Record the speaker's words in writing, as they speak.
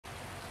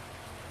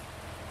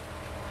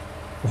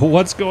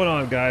What's going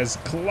on, guys?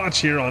 Klutch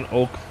here on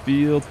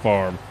Oakfield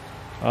Farm.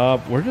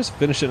 We're just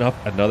finishing up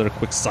another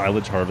quick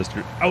silage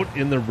harvester out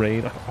in the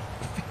rain on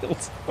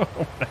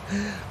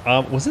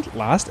Oakfield. Was it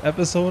last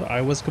episode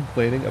I was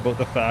complaining about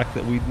the fact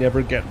that we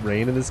never get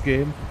rain in this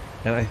game?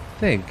 And I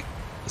think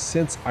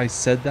since I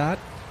said that,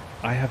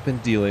 I have been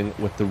dealing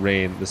with the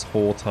rain this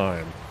whole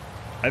time.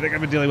 What do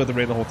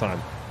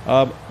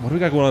we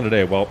got going on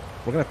today? Well,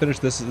 we're going to finish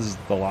this. This is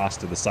the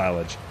last of the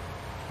silage.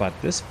 But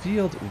this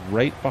field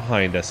right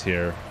behind us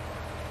here,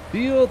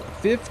 field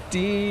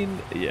 15,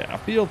 yeah,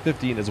 field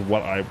 15 is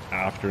what I'm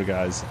after,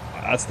 guys.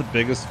 That's the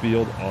biggest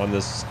field on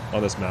this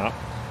map.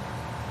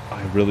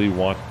 I really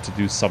want to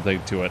do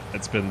something to it.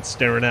 It's been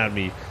staring at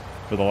me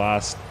for the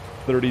last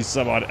 30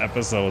 some odd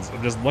episodes.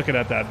 I'm just looking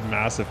at that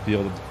massive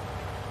field and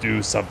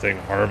do something,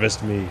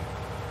 harvest me.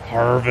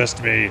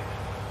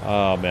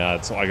 Oh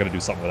man, so I gotta do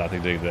something with that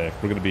thing today.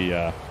 We're gonna be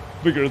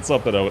figuring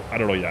something out. I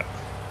don't know yet.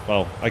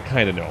 Well, I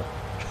kind of know.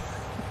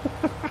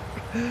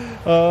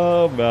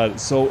 Oh man,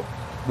 so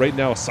right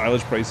now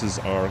silage prices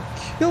are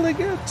killing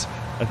it.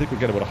 I think we're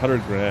getting about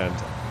 100 grand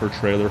per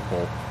trailer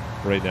full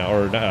right now,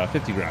 or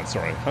 50 grand,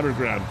 sorry, 100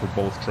 grand for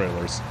both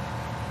trailers,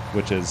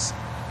 which is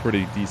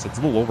pretty decent. It's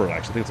a little over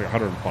actually. I think it's like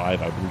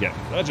 105 I've been getting.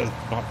 That's just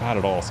not bad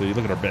at all. So you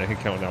look at our bank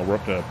account now, we're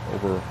up to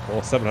over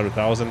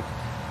 700,000.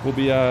 We'll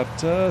be at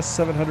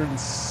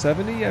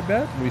 770, I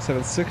bet. Maybe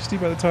 760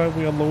 by the time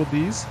we unload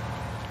these.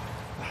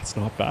 That's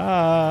not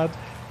bad.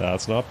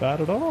 That's not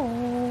bad at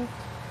all.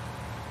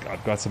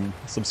 I've got some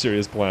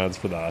serious plans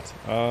for that.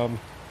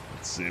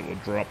 Let's see, we'll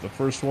drop the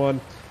first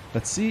one.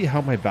 Let's see how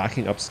my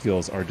backing up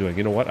skills are doing.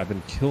 You know what? I've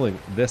been killing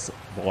this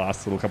the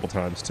last little couple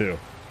times too.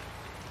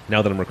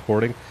 Now that I'm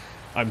recording,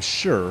 I'm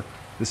sure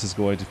this is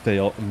going to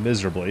fail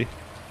miserably.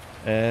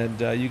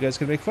 And you guys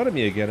can make fun of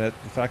me again at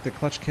the fact that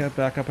Klutch can't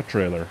back up a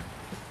trailer.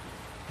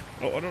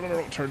 Oh,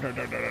 no. Turn.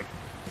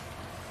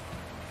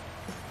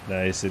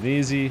 Nice and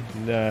easy.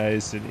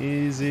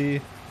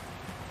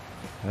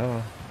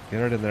 Oh,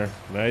 get it in there.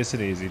 Nice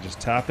and easy.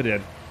 Just tap it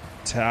in.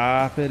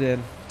 Tap it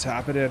in.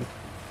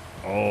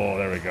 Oh,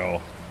 there we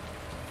go.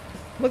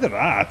 Look at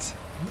that.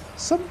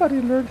 Somebody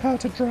learned how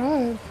to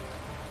drive.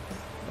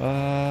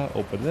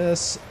 Open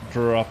this.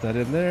 Drop that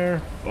in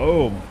there.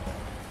 Boom.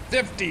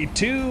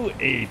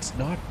 52.8.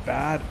 Not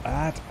bad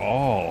at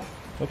all.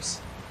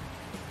 Oops.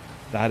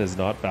 That is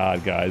not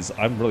bad, guys.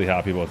 I'm really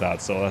happy about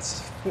that. So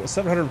that's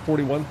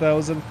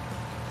 741,000.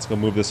 Let's go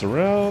move this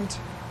around.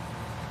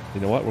 You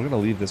know what? We're going to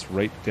leave this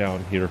right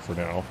down here for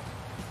now.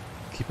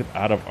 Keep it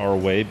out of our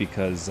way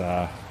because,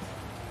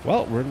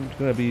 well, we're going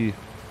to be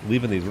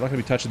leaving these. We're not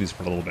going to be touching these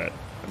for a little bit.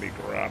 Let me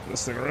grab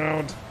this thing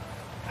around.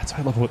 That's why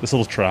I love about this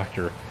little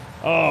tractor.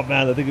 Oh,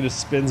 man, that thing just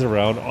spins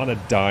around on a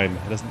dime.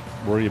 It doesn't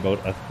worry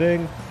about a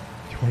thing.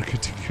 You are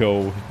good to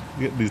go.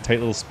 You get these tight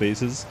little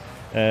spaces,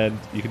 and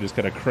you can just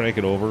kind of crank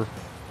it over.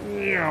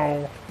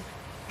 Grab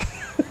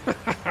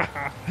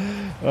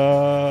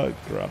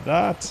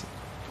that.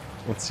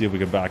 Let's see if we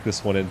can back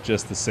this one in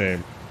just the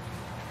same.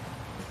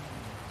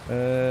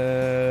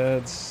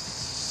 And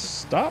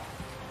stop.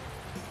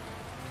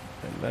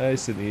 And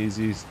nice and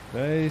easy.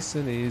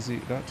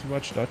 Not too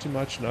much.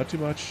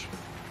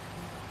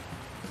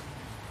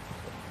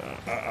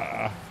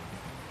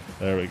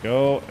 There we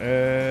go.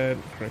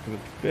 And crank it a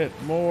bit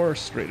more.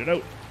 Straighten it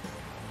out.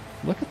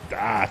 Look at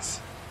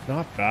that.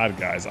 Not bad,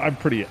 guys. I'm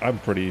pretty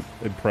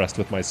impressed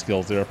with my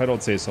skills there, if I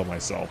don't say so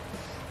myself.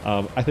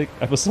 I think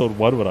episode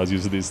 1 when I was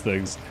using these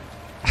things,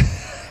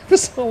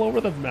 just all over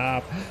the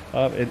map.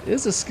 It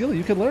is a skill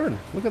you can learn.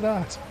 Look at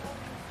that.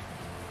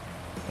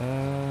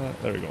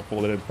 There we go.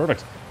 Fold it in.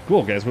 Perfect.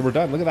 Cool, guys. When we're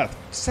done, look at that.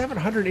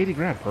 780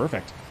 grand.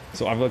 Perfect.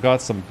 So I've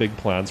got some big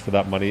plans for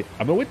that money.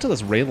 I'm gonna wait till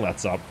this rain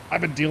lets up. I've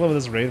been dealing with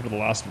this rain for the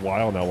last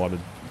while now. I'm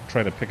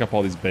trying to pick up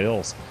all these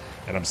bales,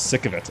 and I'm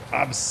sick of it.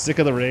 I'm sick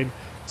of the rain.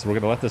 So we're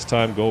gonna let this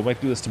time go.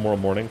 Might do this tomorrow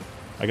morning.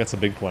 I got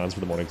some big plans for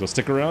the morning. So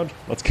stick around.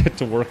 Let's get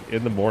to work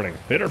in the morning.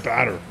 Bitter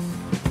batter.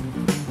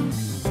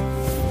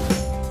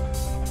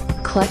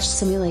 Klutch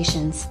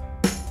simulations.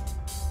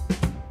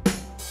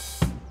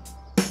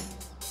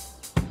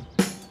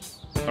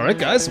 All right,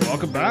 guys,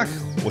 welcome back.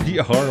 We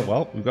are,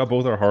 well, we've got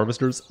both our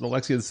harvesters, an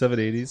Alexian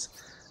 780s,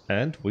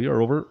 and we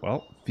are over,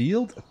 well,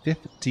 field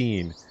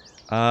 15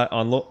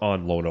 on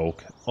Lone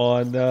Oak.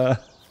 On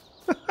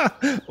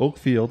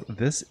Oakfield,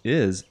 this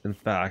is, in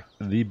fact,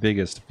 the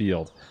biggest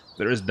field.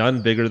 There is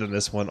none bigger than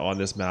this one on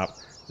this map.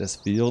 This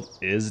field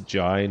is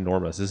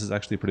ginormous. This is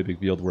actually a pretty big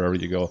field wherever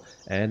you go,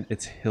 and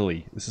it's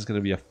hilly. This is going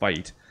to be a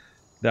fight.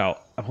 Now,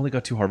 I've only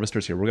got 2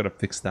 harvesters here. We're going to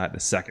fix that in a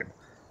second.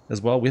 As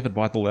well, we haven't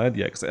bought the land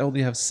yet because I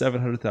only have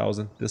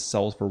 700,000. This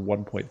sells for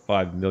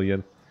 1.5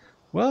 million.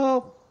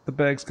 Well, the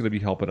bank's going to be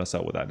helping us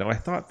out with that. Now, I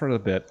thought for a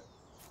bit,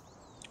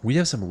 we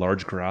have some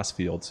large grass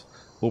fields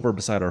over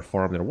beside our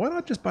farm there. Why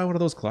not just buy one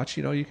of those, Klutch?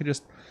 You know, you can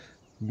just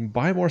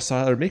buy more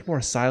silage, make more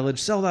silage,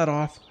 sell that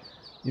off.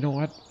 You know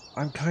what?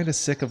 I'm kind of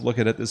sick of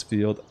looking at this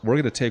field. We're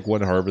going to take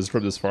one harvest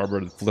from this farmer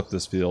and flip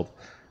this field.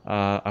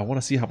 I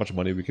want to see how much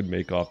money we can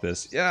make off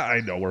this. Yeah, I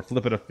know, we're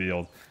flipping a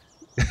field.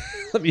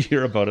 Let me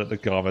hear about it in the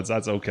comments.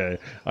 That's okay.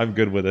 I'm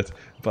good with it.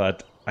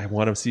 But I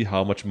want to see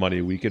how much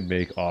money we can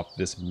make off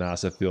this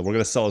massive field. We're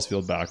going to sell this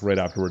field back right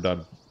after we're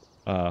done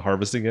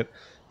harvesting it.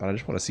 But I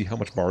just want to see how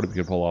much barley we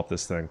can pull off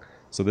this thing.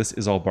 So this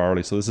is all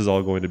barley. So this is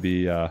all going to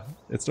be...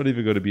 it's not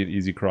even going to be an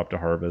easy crop to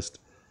harvest.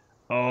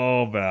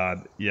 Oh,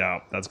 man. Yeah,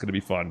 that's going to be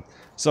fun.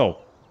 So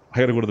I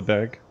got to go to the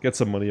bank, get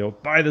some money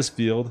out, buy this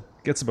field,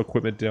 get some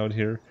equipment down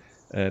here,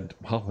 and,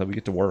 well, then we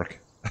get to work.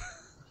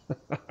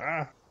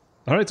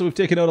 Alright, so we've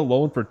taken out a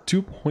loan for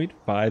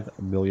 $2.5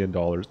 million.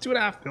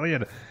 $2.5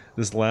 million!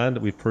 This land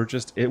that we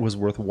purchased, it was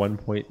worth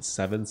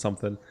 1.7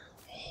 something.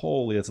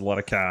 Holy, that's a lot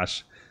of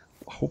cash.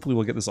 Hopefully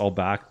we'll get this all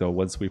back, though,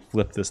 once we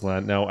flip this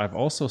land. Now, I've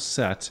also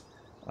set...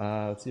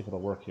 let's see if it'll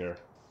work here.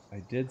 I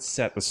did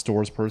set the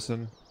stores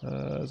person.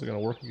 Is it going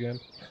to work again?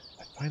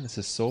 I find this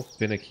is so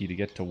finicky to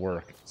get to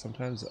work.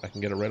 Sometimes I can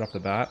get it right off the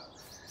bat.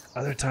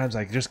 Other times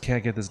I just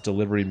can't get this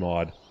delivery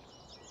mod.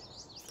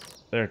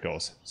 There it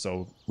goes.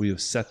 So we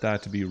have set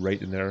that to be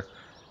right in there.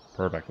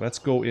 Perfect. Let's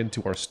go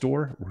into our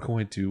store. We're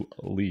going to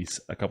lease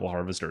a couple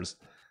harvesters.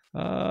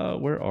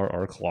 Where are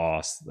our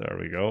cloths? There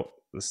we go.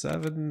 The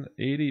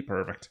 780.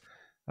 Perfect.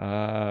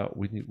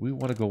 We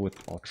want to go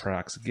with all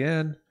tracks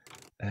again.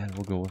 And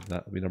we'll go with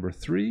that. Will be number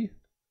 3.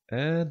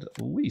 And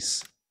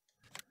lease.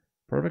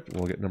 Perfect.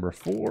 We'll get number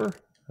 4.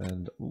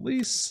 And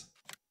lease.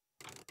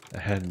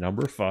 And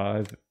number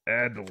 5.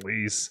 And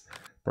lease.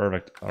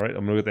 Perfect. All right,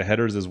 I'm going to get the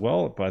headers as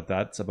well, but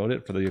that's about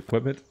it for the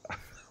equipment.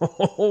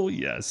 Oh,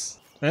 yes.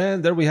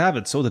 And there we have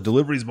it. So the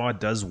deliveries mod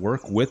does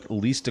work with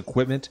leased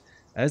equipment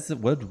as it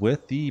would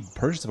with the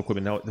purchase of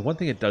equipment. Now, the one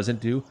thing it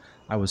doesn't do,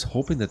 I was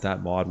hoping that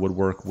that mod would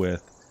work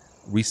with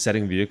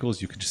resetting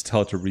vehicles. You could just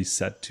tell it to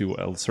reset to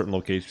a certain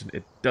location.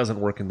 It doesn't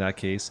work in that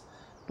case,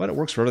 but it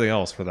works for everything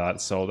else for that,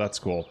 so that's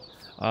cool.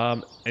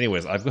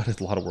 Anyways, I've got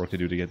a lot of work to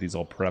do to get these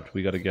all prepped.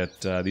 We got to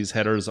get these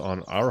headers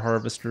on our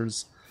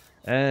harvesters.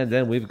 And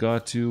then we've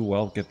got to,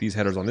 well, get these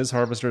headers on his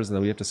harvesters, and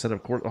then we have to set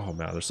up course. Oh,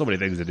 man, there's so many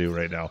things to do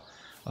right now.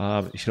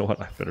 You know what?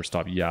 I better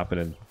stop yapping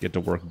and get to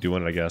work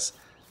doing it, I guess.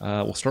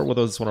 We'll start with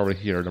this one over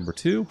here, number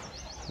 2. I'm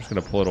just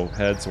going to pull it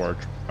overhead so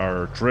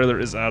our trailer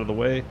is out of the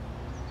way.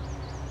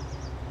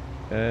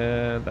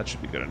 And that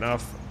should be good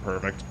enough.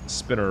 Perfect.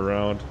 Spin her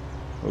around.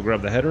 We'll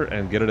grab the header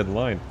and get it in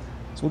line.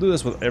 So we'll do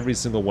this with every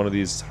single one of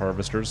these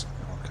harvesters.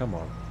 Oh, come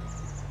on.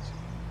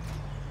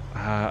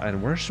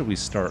 And where should we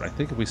start? I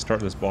think if we start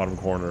in this bottom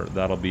corner,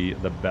 that'll be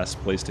the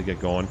best place to get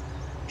going.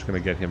 Just going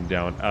to get him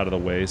down out of the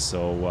way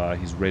so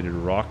he's ready to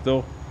rock,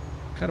 though.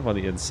 Kind of on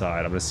the inside.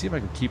 I'm going to see if I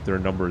can keep their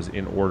numbers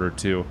in order,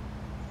 too.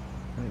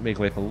 Might make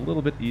life a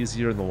little bit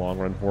easier in the long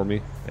run for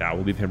me. Yeah,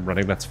 we'll leave him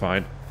running. That's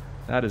fine.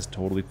 That is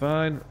totally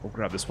fine. We'll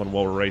grab this one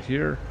while we're right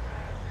here.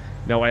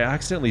 Now, I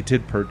accidentally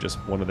did purchase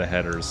one of the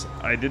headers.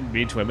 I didn't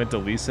mean to. I meant to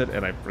lease it,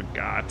 and I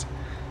forgot.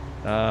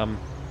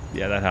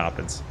 Yeah, that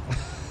happens.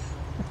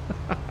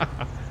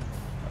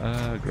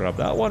 Grab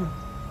that one.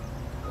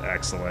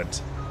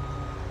 Excellent.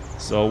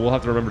 So we'll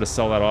have to remember to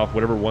sell that off,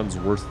 whatever one's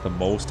worth the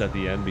most at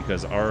the end,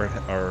 because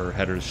our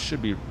headers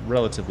should be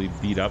relatively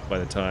beat up by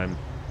the time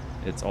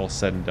it's all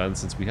said and done,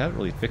 since we haven't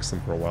really fixed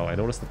them for a while. I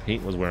noticed the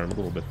paint was wearing a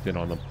little bit thin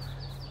on them,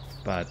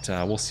 but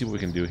we'll see what we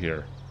can do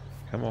here.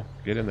 Come on,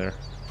 get in there.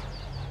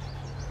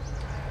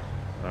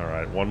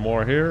 Alright, one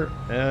more here,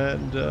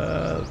 and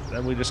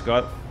then we just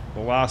got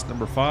the last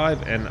number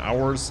 5 and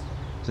ours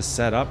to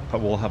set up,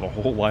 but we'll have a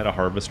whole line of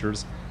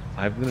harvesters.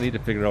 I'm going to need to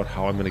figure out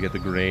how I'm going to get the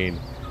grain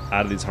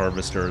out of these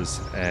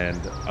harvesters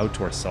and out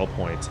to our sell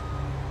point.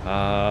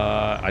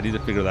 I need to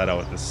figure that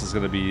out. This is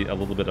going to be a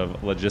little bit of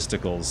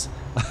logisticals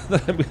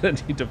that I'm going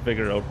to need to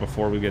figure out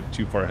before we get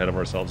too far ahead of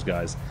ourselves,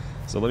 guys.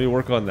 So let me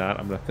work on that.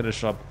 I'm going to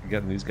finish up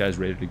getting these guys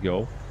ready to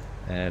go.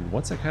 And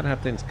once I kind of have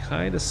things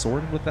kind of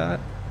sorted with that,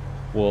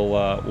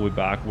 we'll be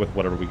back with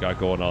whatever we got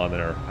going on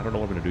there. I don't know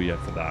what I'm going to do yet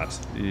for that.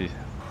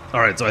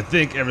 Alright, so I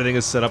think everything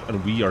is set up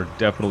and we are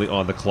definitely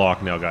on the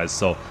clock now, guys.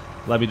 So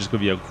let me just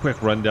give you a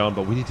quick rundown,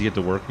 but we need to get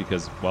to work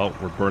because, well,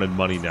 we're burning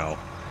money now.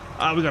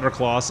 We got our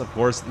cloths, of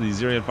course, the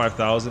Xerion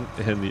 5000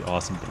 and the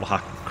awesome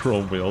black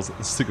chrome wheels.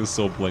 This thing is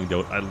so blinged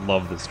out. I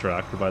love this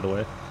tractor, by the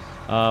way.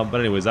 But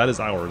anyways, that is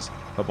ours.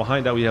 But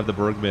behind that we have the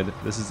Bergman.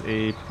 This is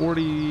a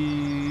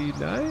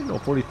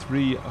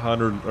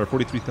 4,300 or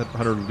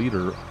 4,300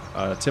 liter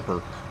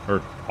tipper,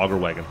 or auger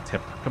wagon.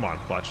 Come on,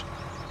 Klutch.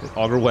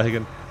 Auger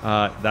wagon,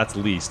 that's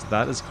leased.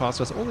 That has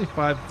cost us only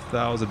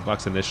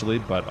 $5,000 initially,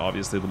 but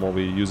obviously the more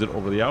we use it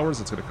over the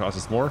hours, it's going to cost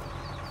us more.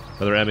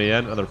 Another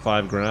MAN, another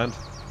 $5 grand.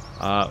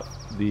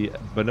 The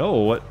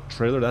Bano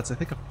trailer, that's I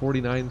think a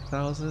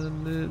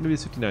 49,000, maybe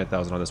it's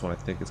 59,000 on this one. I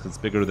think it's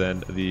bigger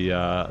than the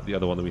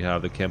other one that we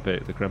have, the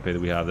Krempe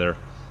that we have there.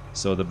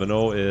 So the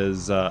Bano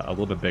is a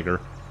little bit bigger,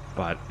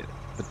 but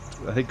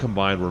I think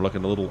combined we're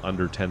looking a little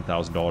under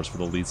 $10,000 for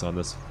the lease on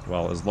this.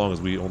 Well, as long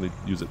as we only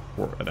use it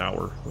for an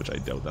hour, which I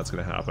doubt that's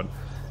going to happen.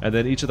 And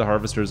then each of the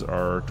harvesters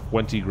are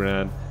 20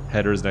 grand,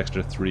 headers an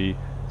extra 3.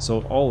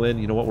 So all in,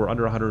 you know what, we're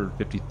under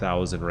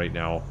 150,000 right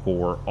now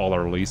for all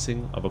our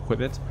leasing of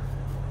equipment.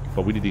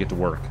 But we need to get to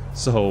work.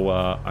 So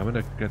I'm going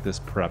to get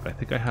this prepped. I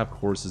think I have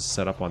courses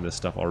set up on this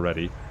stuff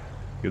already.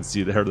 You can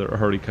see there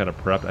they're already kind of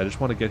prepped. I just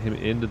want to get him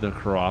into the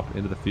crop,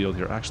 into the field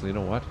here. Actually, you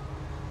know what?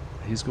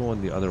 He's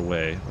going the other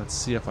way. Let's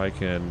see if I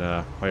can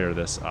fire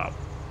this up.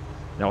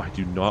 Now, I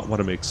do not want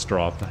to make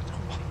straw.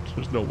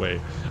 There's no way.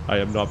 I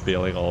am not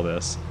bailing all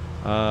this.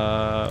 Where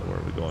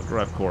are we going?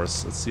 Drive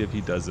course. Let's see if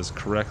he does this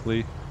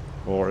correctly,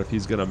 or if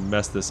he's going to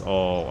mess this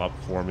all up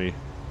for me.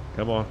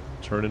 Come on,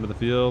 turn into the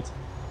field.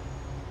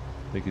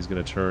 I think he's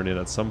going to turn in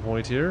at some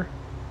point here.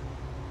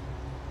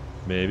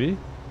 Maybe.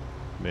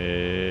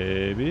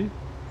 Maybe.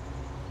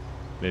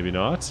 Maybe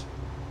not.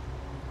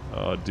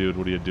 Oh, dude,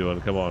 what are you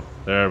doing? Come on.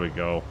 There we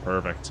go.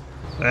 Perfect.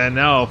 And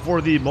now, for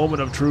the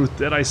moment of truth,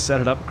 did I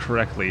set it up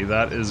correctly?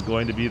 That is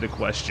going to be the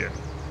question.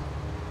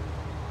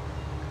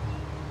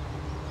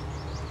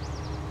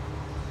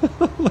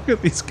 Look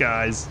at these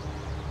guys.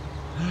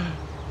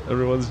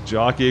 Everyone's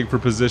jockeying for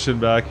position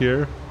back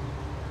here.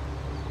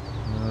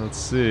 Let's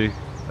see.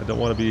 I don't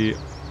want to be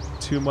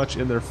too much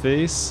in their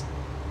face.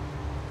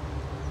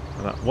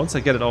 Once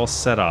I get it all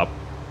set up,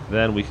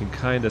 then we can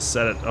kind of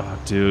set it... Oh,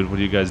 dude, what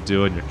are you guys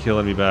doing? You're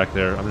killing me back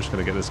there. I'm just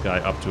going to get this guy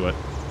up to it.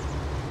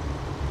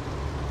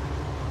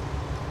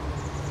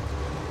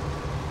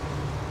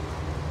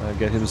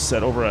 Get him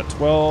set over at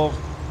 12.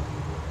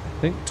 I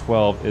think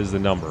 12 is the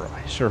number.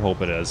 I sure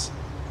hope it is.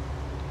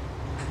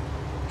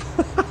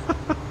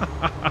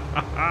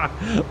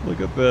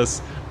 Look at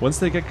this. Once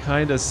they get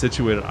kind of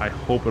situated, I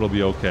hope it'll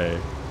be okay.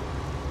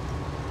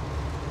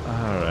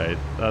 Alright,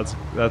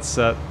 that's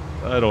set.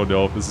 I don't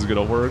know if this is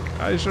gonna work.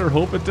 I sure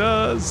hope it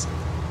does.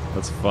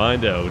 Let's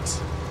find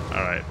out.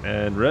 Alright,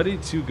 and ready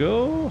to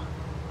go?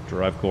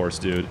 Drive course,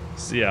 dude.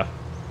 See ya.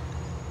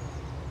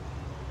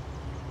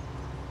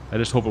 I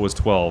just hope it was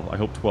 12. I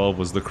hope 12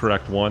 was the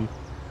correct one.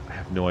 I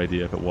have no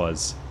idea if it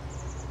was.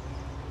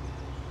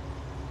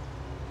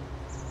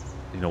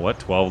 You know what?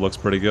 12 looks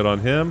pretty good on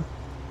him.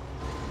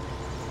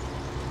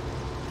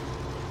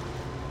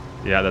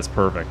 Yeah, that's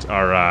perfect.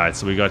 Alright,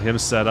 so we got him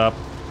set up.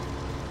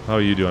 How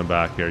are you doing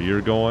back here?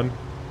 You're going?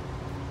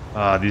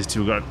 These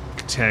two got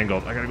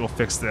tangled. I gotta go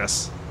fix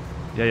this.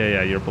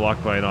 Yeah, you're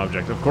blocked by an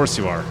object. Of course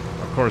you are.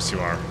 Of course you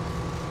are.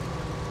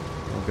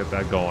 We'll get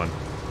that going.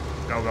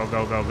 Go, go,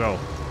 go, go, go.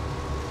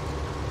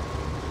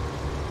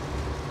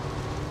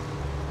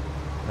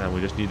 And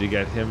we just need to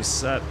get him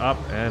set up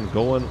and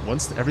going.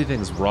 Once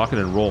everything's rocking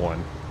and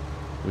rolling,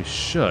 we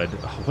should...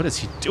 Oh, what is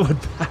he doing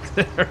back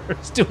there?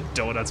 He's doing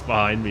donuts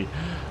behind me.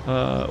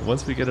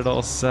 Once we get it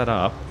all set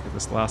up, get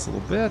this last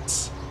little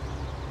bit.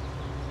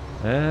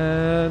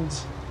 And...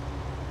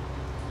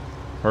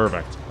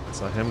 Perfect.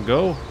 Let's let him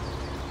go.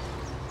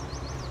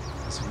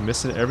 Is he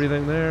missing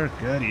everything there?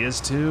 Good, he is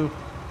too.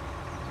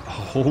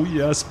 Oh,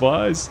 yes,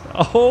 boys.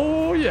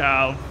 Oh,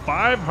 yeah.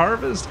 5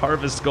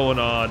 harvest going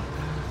on.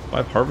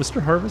 5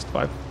 harvester harvest?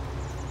 5.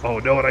 Oh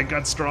no, and I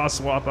got straw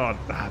swap on.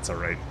 That's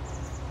alright.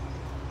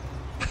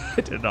 I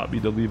did not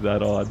mean to leave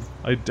that on.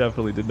 I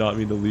definitely did not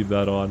mean to leave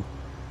that on.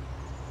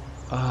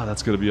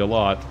 That's gonna be a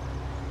lot.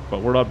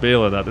 But we're not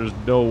bailing that. There's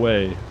no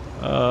way.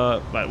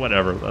 But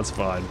whatever. That's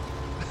fine.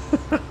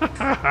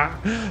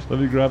 Let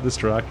me grab this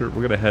tractor.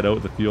 We're gonna head out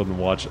in the field and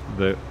watch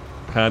the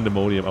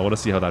pandemonium. I want to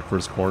see how that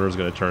first corner is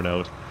gonna turn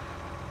out.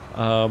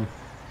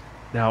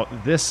 Now,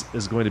 this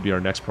is going to be our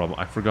next problem.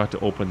 I forgot to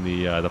open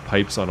the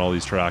pipes on all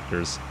these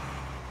tractors.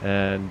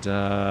 And,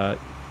 yeah,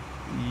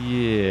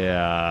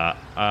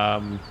 I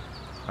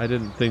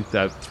didn't think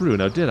that through.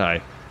 Now, did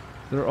I?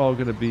 They're all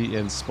going to be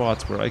in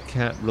spots where I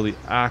can't really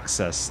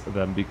access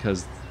them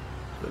because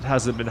it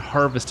hasn't been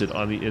harvested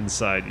on the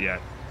inside yet.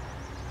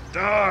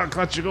 Ah,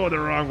 Klutch, you're going the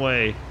wrong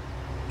way.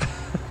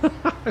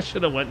 I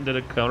should have went and did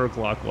it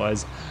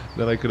counterclockwise.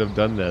 Then I could have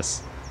done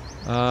this.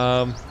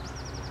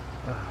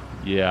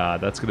 Yeah,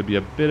 that's going to be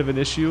a bit of an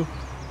issue,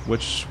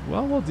 which,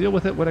 well, we'll deal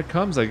with it when it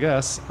comes, I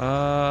guess.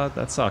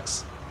 That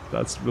sucks.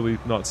 That's really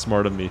not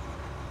smart of me.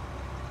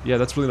 Yeah,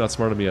 that's really not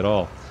smart of me at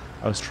all.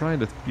 I was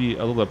trying to be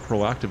a little bit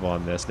proactive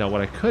on this. Now,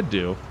 what I could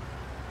do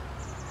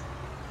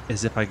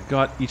is if I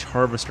got each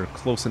harvester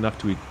close enough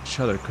to each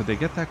other, could they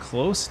get that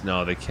close?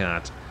 No, they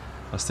can't.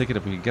 I was thinking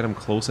if we could get them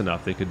close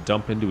enough, they could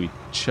dump into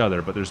each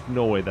other, but there's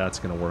no way that's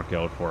going to work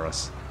out for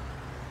us.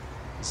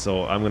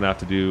 So I'm going to have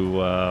to do,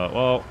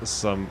 well,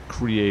 some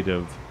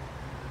creative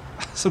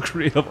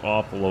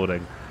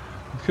offloading.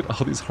 Look at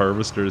all these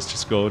harvesters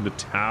just going to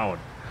town.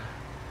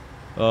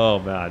 Oh,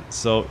 man.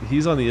 So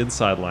he's on the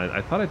inside line.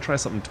 I thought I'd try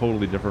something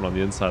totally different on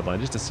the inside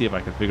line just to see if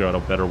I can figure out a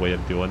better way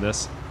of doing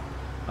this.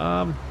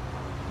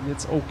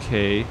 It's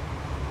okay.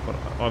 But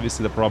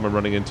obviously the problem I'm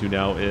running into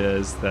now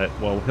is that,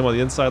 well, him on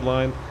the inside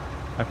line,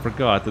 I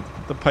forgot that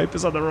the pipe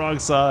is on the wrong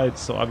side.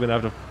 So I'm going to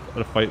have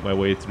to fight my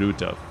way through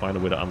to find a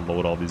way to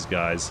unload all these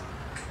guys.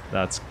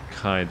 That's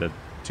kind of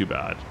too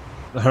bad.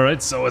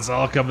 Alright, so it's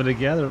all coming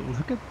together.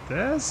 Look at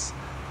this.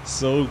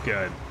 So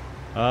good.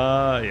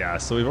 Yeah,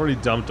 so we've already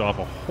dumped off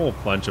a whole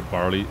bunch of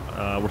barley.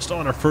 We're still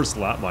on our first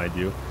lap, mind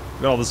you.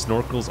 All the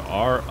snorkels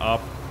are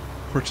up.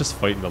 We're just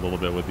fighting a little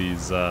bit with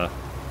these,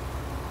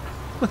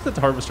 with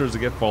the harvesters that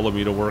get follow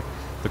me to work.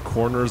 The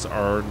corners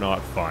are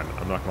not fun.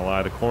 I'm not gonna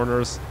lie, the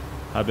corners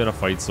have been a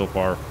fight so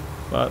far.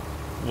 But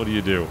what do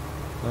you do?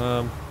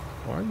 Why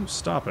are you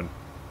stopping?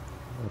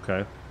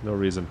 Okay, no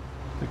reason.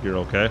 I think you're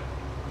okay.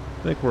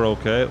 I think we're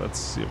okay. Let's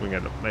see if we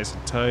can get it nice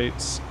and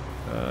tight.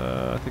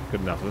 I think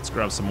good enough. Let's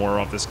grab some more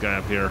off this guy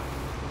up here.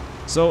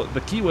 So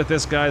the key with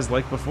this, guys,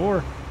 like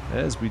before,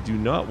 is we do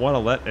not want to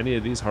let any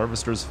of these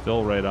harvesters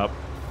fill right up.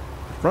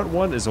 The front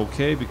one is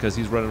okay because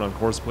he's running on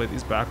course plate.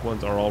 These back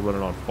ones are all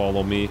running on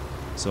follow me.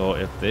 So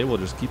if they will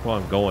just keep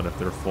on going if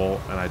they're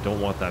full, and I don't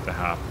want that to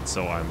happen.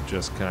 So I'm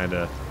just kind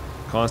of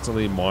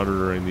constantly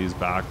monitoring these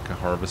back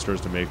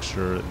harvesters to make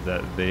sure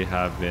that they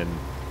have been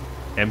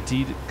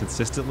emptied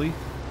consistently.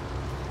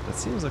 It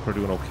seems like we're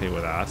doing okay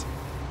with that.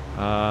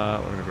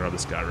 We're going to grab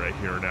this guy right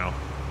here now.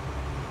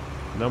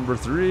 Number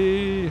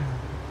 3.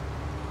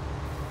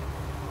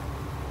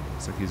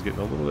 Looks like he's getting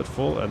a little bit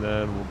full, and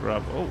then we'll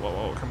grab...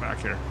 Oh, come back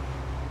here.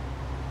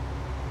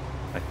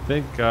 I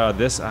think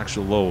this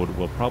actual load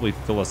will probably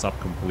fill us up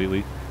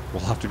completely.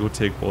 We'll have to go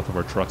take both of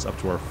our trucks up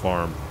to our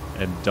farm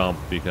and dump,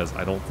 because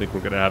I don't think we're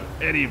going to have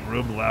any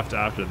room left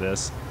after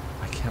this.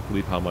 I can't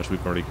believe how much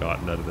we've already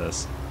gotten out of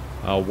this.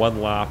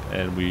 1 lap,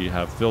 and we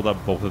have filled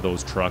up both of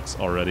those trucks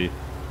already.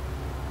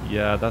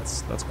 Yeah,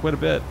 that's quite a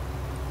bit.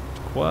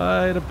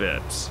 Quite a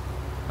bit.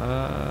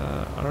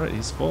 Alright,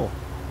 he's full.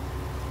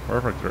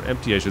 Perfect, or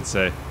empty I should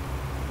say.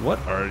 What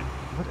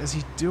is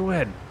he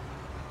doing?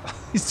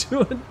 He's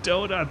doing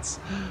donuts.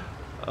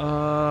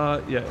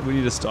 Yeah, we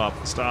need to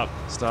stop. Stop.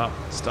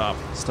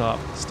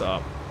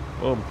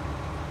 Boom.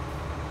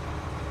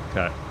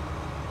 Okay.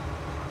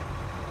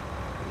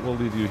 We'll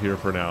leave you here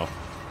for now.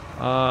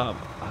 I'm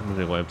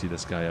gonna go empty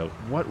this guy out.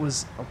 What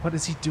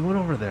is he doing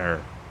over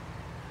there?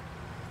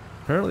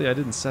 Apparently I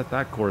didn't set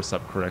that course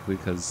up correctly,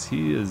 because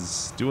he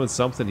is doing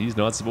something he's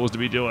not supposed to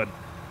be doing.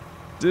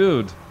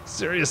 Dude,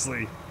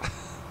 seriously.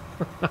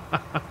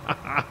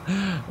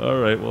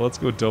 Alright, well, let's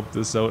go dump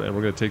this out, and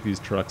we're going to take these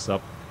trucks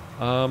up.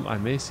 I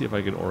may see if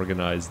I can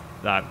organize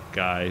that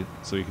guy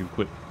so he can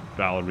quit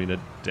ballerina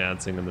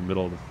dancing in the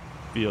middle of the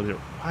field here.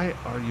 Why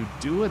are you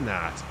doing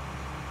that?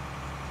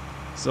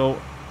 So,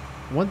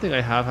 one thing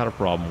I have had a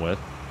problem with,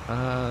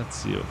 let's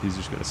see if he's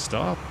just going to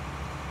stop.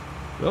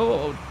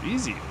 Oh,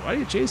 easy. Why are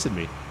you chasing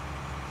me?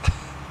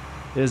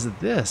 Is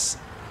this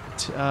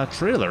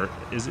trailer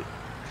is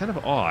kind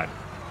of odd.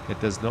 It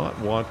does not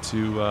want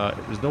to,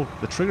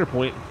 the trigger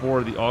point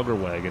for the auger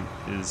wagon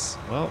is,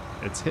 well,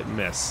 it's hit and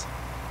miss.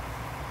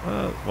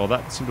 Well,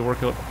 that seemed to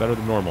work out better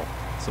than normal.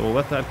 So we'll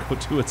let that go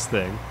do its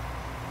thing.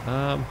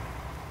 Alright,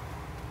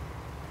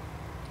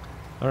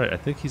 I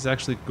think he's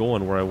actually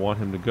going where I want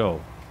him to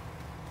go.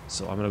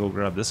 So I'm going to go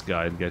grab this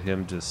guy and get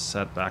him to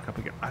set back up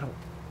again. I don't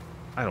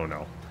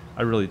know.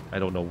 I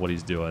don't know what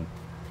he's doing.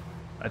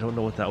 I don't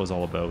know what that was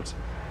all about.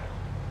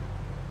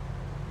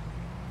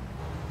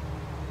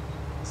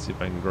 Let's see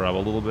if I can grab a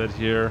little bit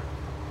here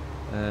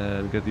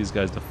and get these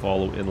guys to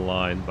follow in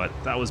line. But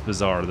that was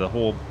bizarre, the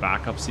whole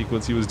backup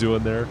sequence he was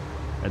doing there.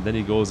 And then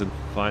he goes and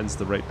finds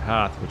the right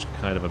path, which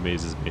kind of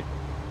amazes me.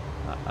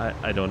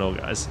 I don't know,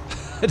 guys.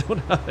 I don't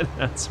have an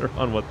answer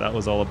on what that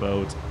was all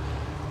about.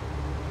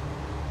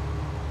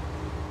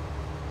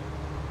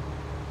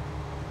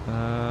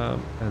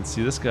 And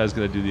see, this guy's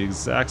going to do the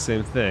exact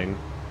same thing.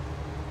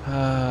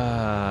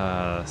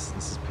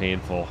 This is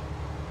painful.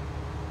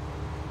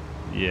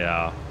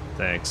 Yeah,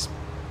 thanks.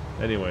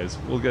 Anyways,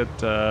 we'll get...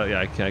 yeah,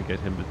 I can't get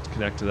him to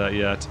connect to that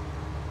yet.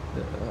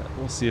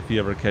 We'll see if he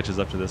ever catches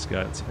up to this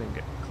guy. Let's see if I can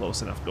get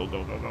close enough. Go.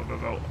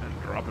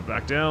 And drop it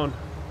back down.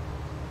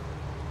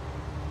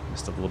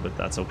 Just a little bit,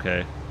 that's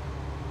okay.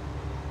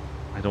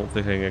 I don't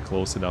think I can get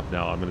close enough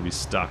now. I'm going to be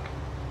stuck.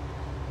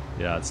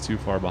 Yeah, it's too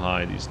far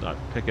behind. He's not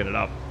picking it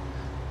up.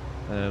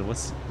 And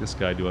what's this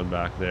guy doing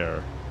back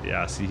there?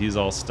 Yeah, see, he's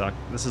all stuck.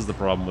 This is the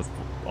problem with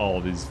all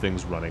of these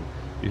things running.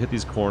 You hit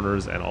these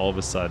corners, and all of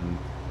a sudden,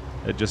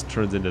 it just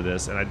turns into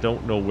this. And I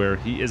don't know where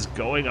he is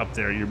going up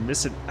there. You're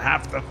missing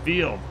half the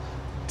field.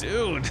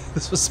 Dude,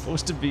 this was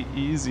supposed to be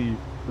easy.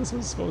 This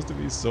was supposed to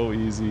be so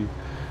easy.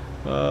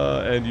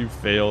 And you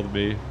failed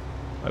me.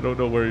 I don't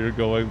know where you're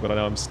going, but I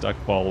know I'm stuck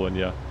following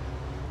you.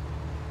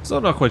 So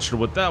I'm not quite sure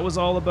what that was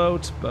all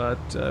about,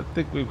 but I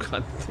think we've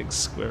got things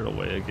squared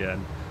away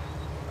again.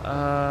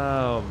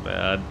 Oh,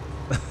 man.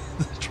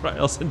 The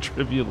trials and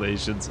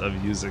tribulations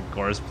of using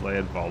course play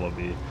and follow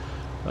me.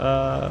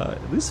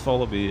 At least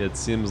follow me, it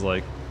seems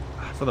like,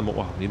 for the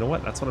well, you know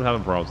what? That's what I'm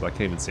having problems with. I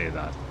can't even say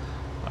that.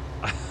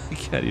 I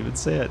can't even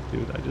say it,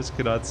 dude. I just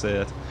cannot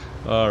say it.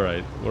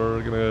 Alright,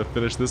 we're gonna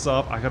finish this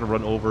off. I gotta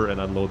run over and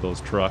unload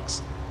those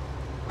trucks.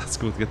 Let's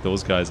go get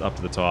those guys up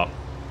to the top.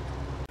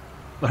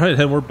 Alright,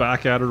 and we're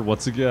back at her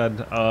once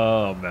again.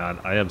 Oh, man.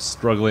 I am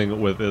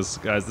struggling with this.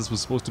 Guys, this was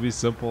supposed to be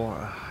simple.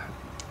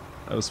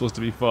 That was supposed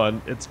to be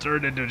fun. It's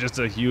turned into just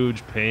a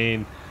huge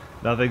pain.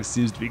 Nothing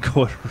seems to be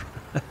going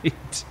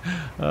right.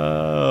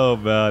 Oh,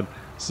 man.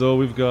 So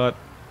we've got...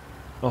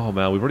 Oh,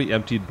 man. We've already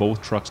emptied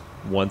both trucks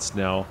once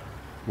now.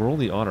 We're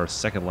only on our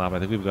second lap. I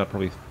think we've got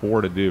probably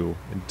 4 to do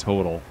in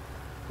total.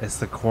 It's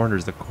the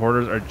corners. The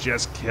corners are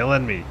just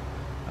killing me.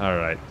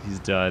 Alright, he's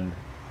done.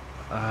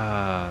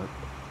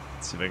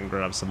 Let's see if I can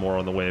grab some more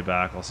on the way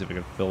back. I'll see if I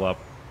can fill up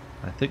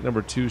I think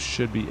number 2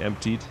 should be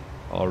emptied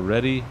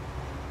already.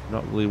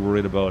 Not really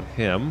worried about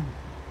him,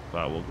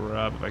 but we'll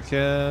grab if I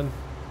can.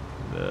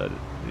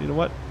 You know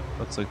what?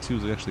 Looks like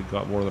 2's actually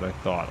got more than I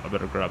thought. I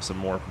better grab some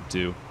more from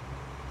 2.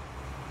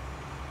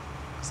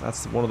 So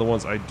that's one of the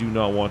ones I do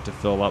not want to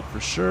fill up for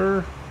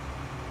sure.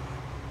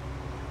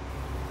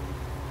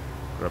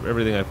 Grab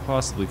everything I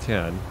possibly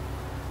can.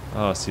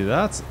 See,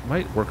 that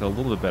might work a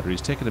little bit better.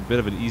 He's taking a bit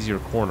of an easier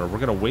corner. We're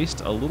going to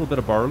waste a little bit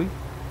of barley,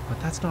 but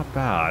that's not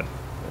bad.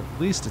 At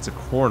least it's a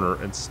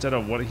corner instead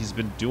of what he's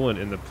been doing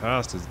in the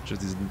past is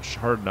just these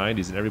hard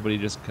 90s and everybody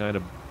just kind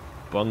of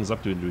bungs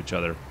up into each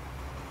other.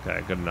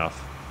 Okay, good enough.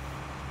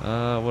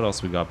 What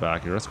else we got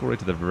back here? Let's go right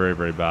to the very,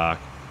 very back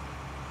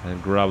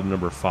and grab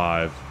number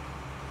 5.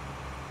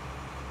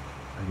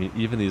 I mean,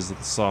 even these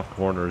little soft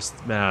corners,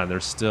 man, they're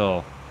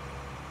still...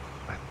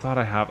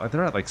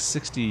 they're at like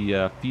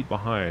 60 feet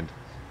behind.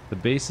 The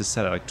base is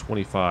set at like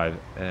 25,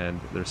 and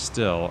they're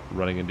still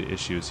running into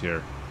issues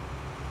here.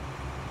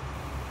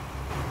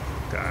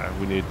 God,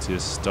 we need to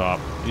stop.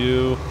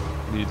 You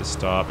need to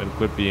stop and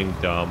quit being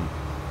dumb.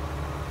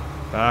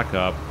 Back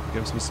up.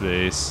 Give him some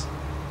space.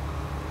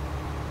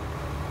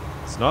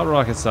 It's not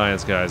rocket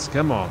science, guys.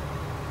 Come on.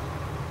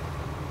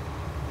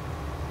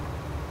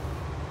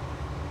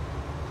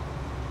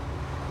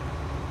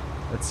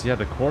 Yeah,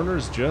 the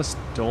corners just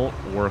don't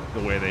work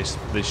the way they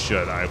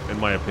should. In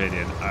my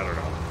opinion, I don't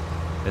know.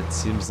 It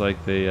seems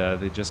like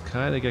they just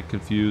kind of get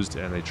confused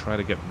and they try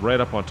to get right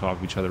up on top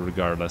of each other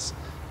regardless.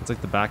 It's like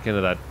the back end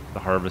of the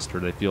harvester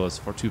they feel is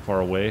too far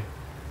away.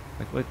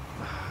 Like, what?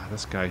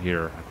 This guy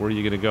here. Like, where are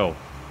you gonna go?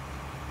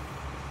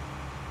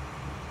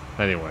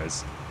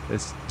 Anyways,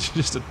 it's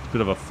just a bit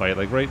of a fight.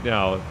 Like right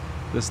now,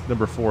 this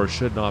number 4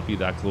 should not be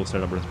that close to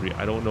number 3.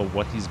 I don't know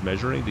what he's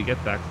measuring to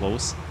get that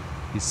close.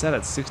 He's set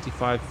at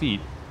 65 feet,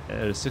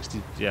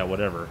 60, yeah,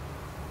 whatever.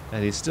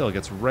 And he still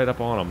gets right up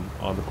on him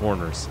on the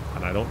corners.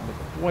 And I don't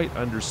quite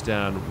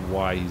understand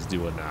why he's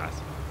doing that.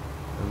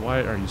 And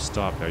why are you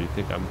stopped now? You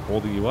think I'm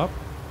holding you up?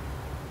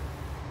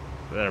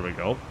 There we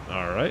go.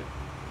 Alright.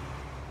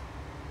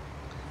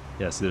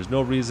 Yeah, see, there's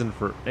no reason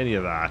for any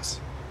of that.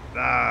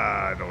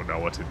 I don't know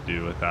what to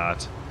do with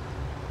that.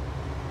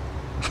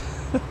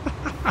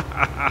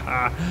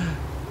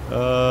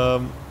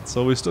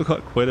 So we still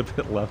got quite a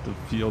bit left of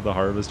field to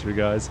harvest here,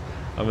 guys.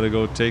 I'm gonna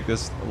go take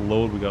this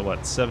load. We got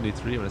what,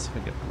 73? I'm gonna see if I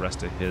can get the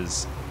rest of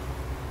his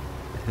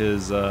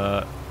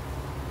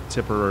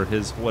tipper or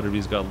his whatever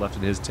he's got left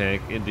in his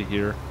tank into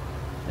here,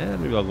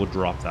 and maybe I'll go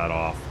drop that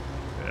off.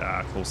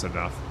 Yeah, close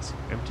enough. It's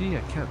empty.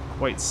 I can't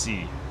quite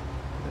see.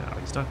 No,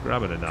 he's not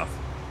grabbing enough.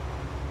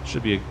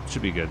 Should be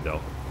good though.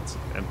 Let's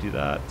empty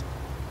that.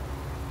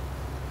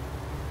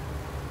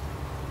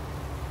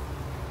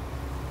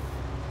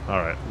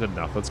 Alright, good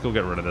enough. Let's go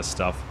get rid of this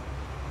stuff.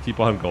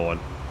 Keep on going.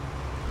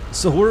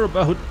 So we're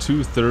about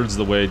 2/3 of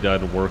the way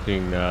done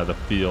working the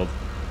field.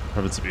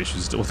 Having some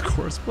issues still with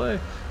course play.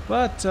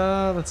 But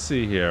let's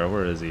see here.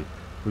 Where is he?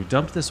 We've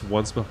dumped this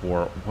once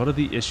before. One of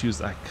the issues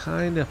I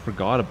kind of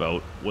forgot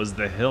about was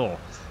the hill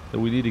that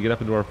we need to get up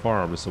into our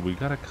farm. So we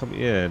got to come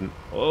in.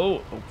 Oh,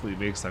 hopefully he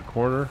makes that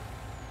corner.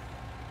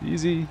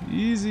 Easy,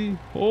 easy.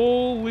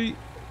 Holy.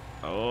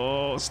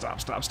 Oh, stop.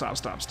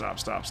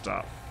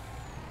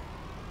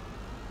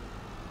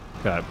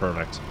 Okay,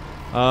 perfect.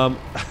 Oh,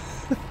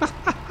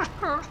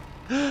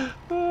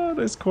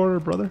 nice corner,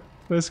 brother.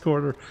 Nice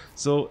corner.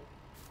 So,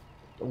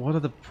 one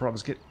of the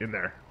problems, get in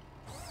there,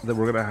 that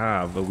we're gonna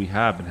have, that we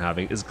have been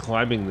having, is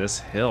climbing this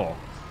hill.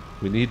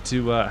 We need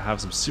to have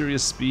some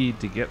serious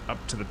speed to get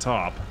up to the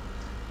top.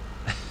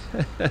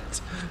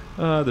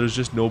 There's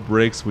just no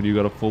brakes when you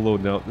got a full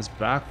load. Now, this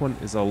back one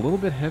is a little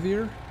bit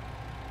heavier.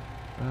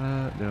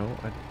 No,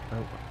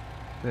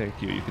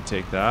 thank you. You can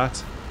take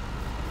that.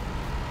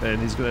 And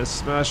he's gonna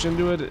smash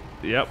into it.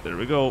 Yep, there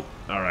we go.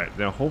 Alright,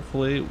 now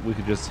hopefully we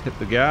can just hit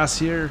the gas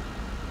here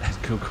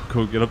and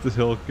go get up the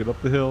hill, get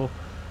up the hill.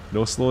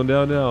 No slowing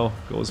down now.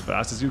 Go as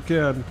fast as you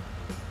can.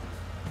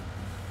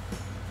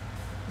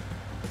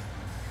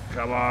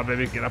 Come on,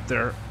 baby, get up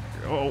there.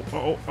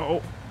 Oh.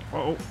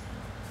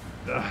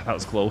 That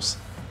was close.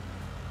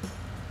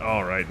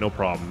 Alright, no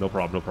problem.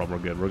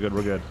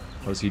 We're good.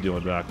 How's he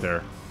doing back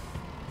there?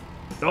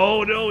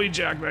 Oh no, he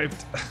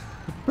jackknifed.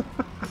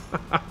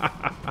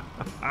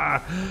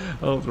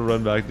 I'll have to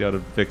run back down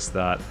and fix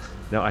that.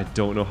 Now I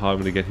don't know how I'm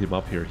going to get him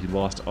up here. He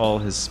lost all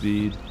his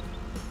speed.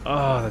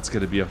 Oh, that's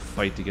going to be a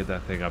fight to get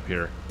that thing up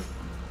here.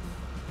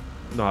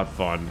 Not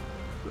fun.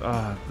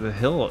 The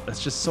hill,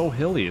 it's just so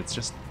hilly. It's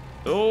just...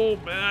 Oh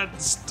man,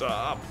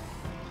 stop.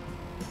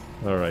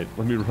 Alright,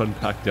 let me run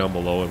back down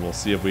below and we'll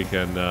see if we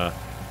can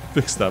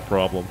fix that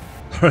problem.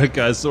 Alright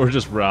guys, so we're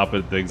just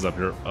wrapping things up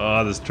here.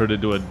 Oh, this turned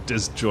into a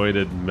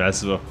disjointed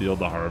mess of a field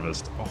to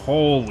harvest.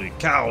 Holy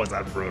cow, is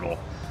that brutal.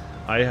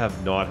 I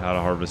have not had a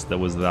harvest that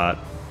was that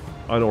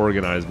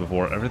unorganized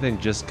before. Everything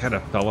just kind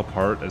of fell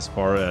apart as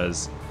far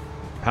as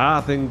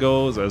pathing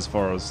goes, as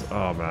far as...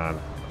 Oh man,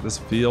 this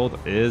field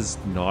is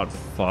not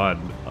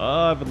fun.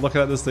 I've been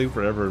looking at this thing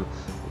forever,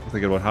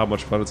 thinking about how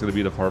much fun it's going to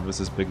be to harvest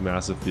this big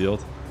massive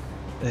field.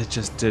 It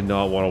just did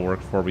not want to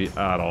work for me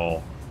at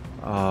all.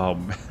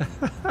 Alright,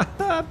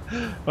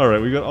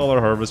 we got all our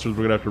harvesters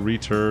we're going to have to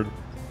return.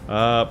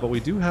 But we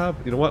do have,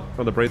 you know what,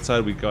 on the bright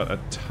side we got a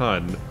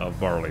ton of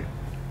barley.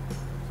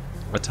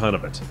 A ton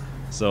of it.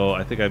 So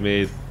I think I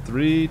made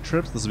 3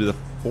 trips. This will be the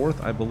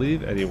 4th, I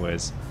believe.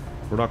 Anyways,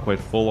 we're not quite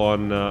full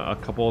on a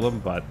couple of them,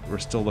 but we're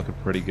still looking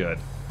pretty good.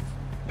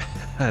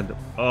 And,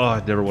 oh,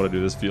 I never want to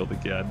do this field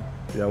again.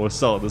 Yeah, we'll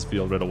sell this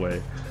field right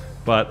away.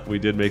 But we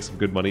did make some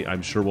good money.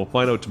 I'm sure we'll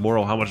find out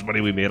tomorrow how much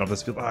money we made on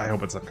this field. I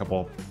hope it's a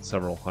couple,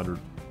 several hundred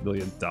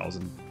million,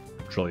 thousand,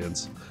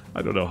 trillions.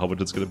 I don't know how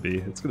much it's going to be.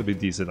 It's going to be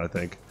decent, I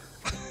think.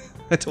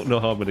 I don't know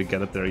how I'm going to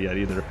get it there yet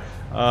either.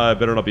 I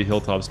better not be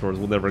hilltop stores.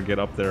 We'll never get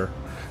up there.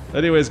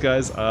 Anyways,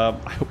 guys, I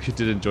hope you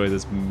did enjoy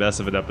this mess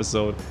of an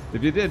episode.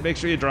 If you did, make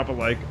sure you drop a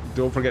like.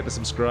 Don't forget to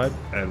subscribe,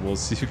 and we'll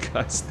see you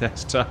guys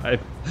next time.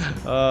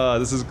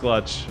 This is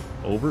Klutch.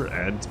 Over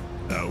and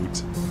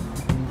out.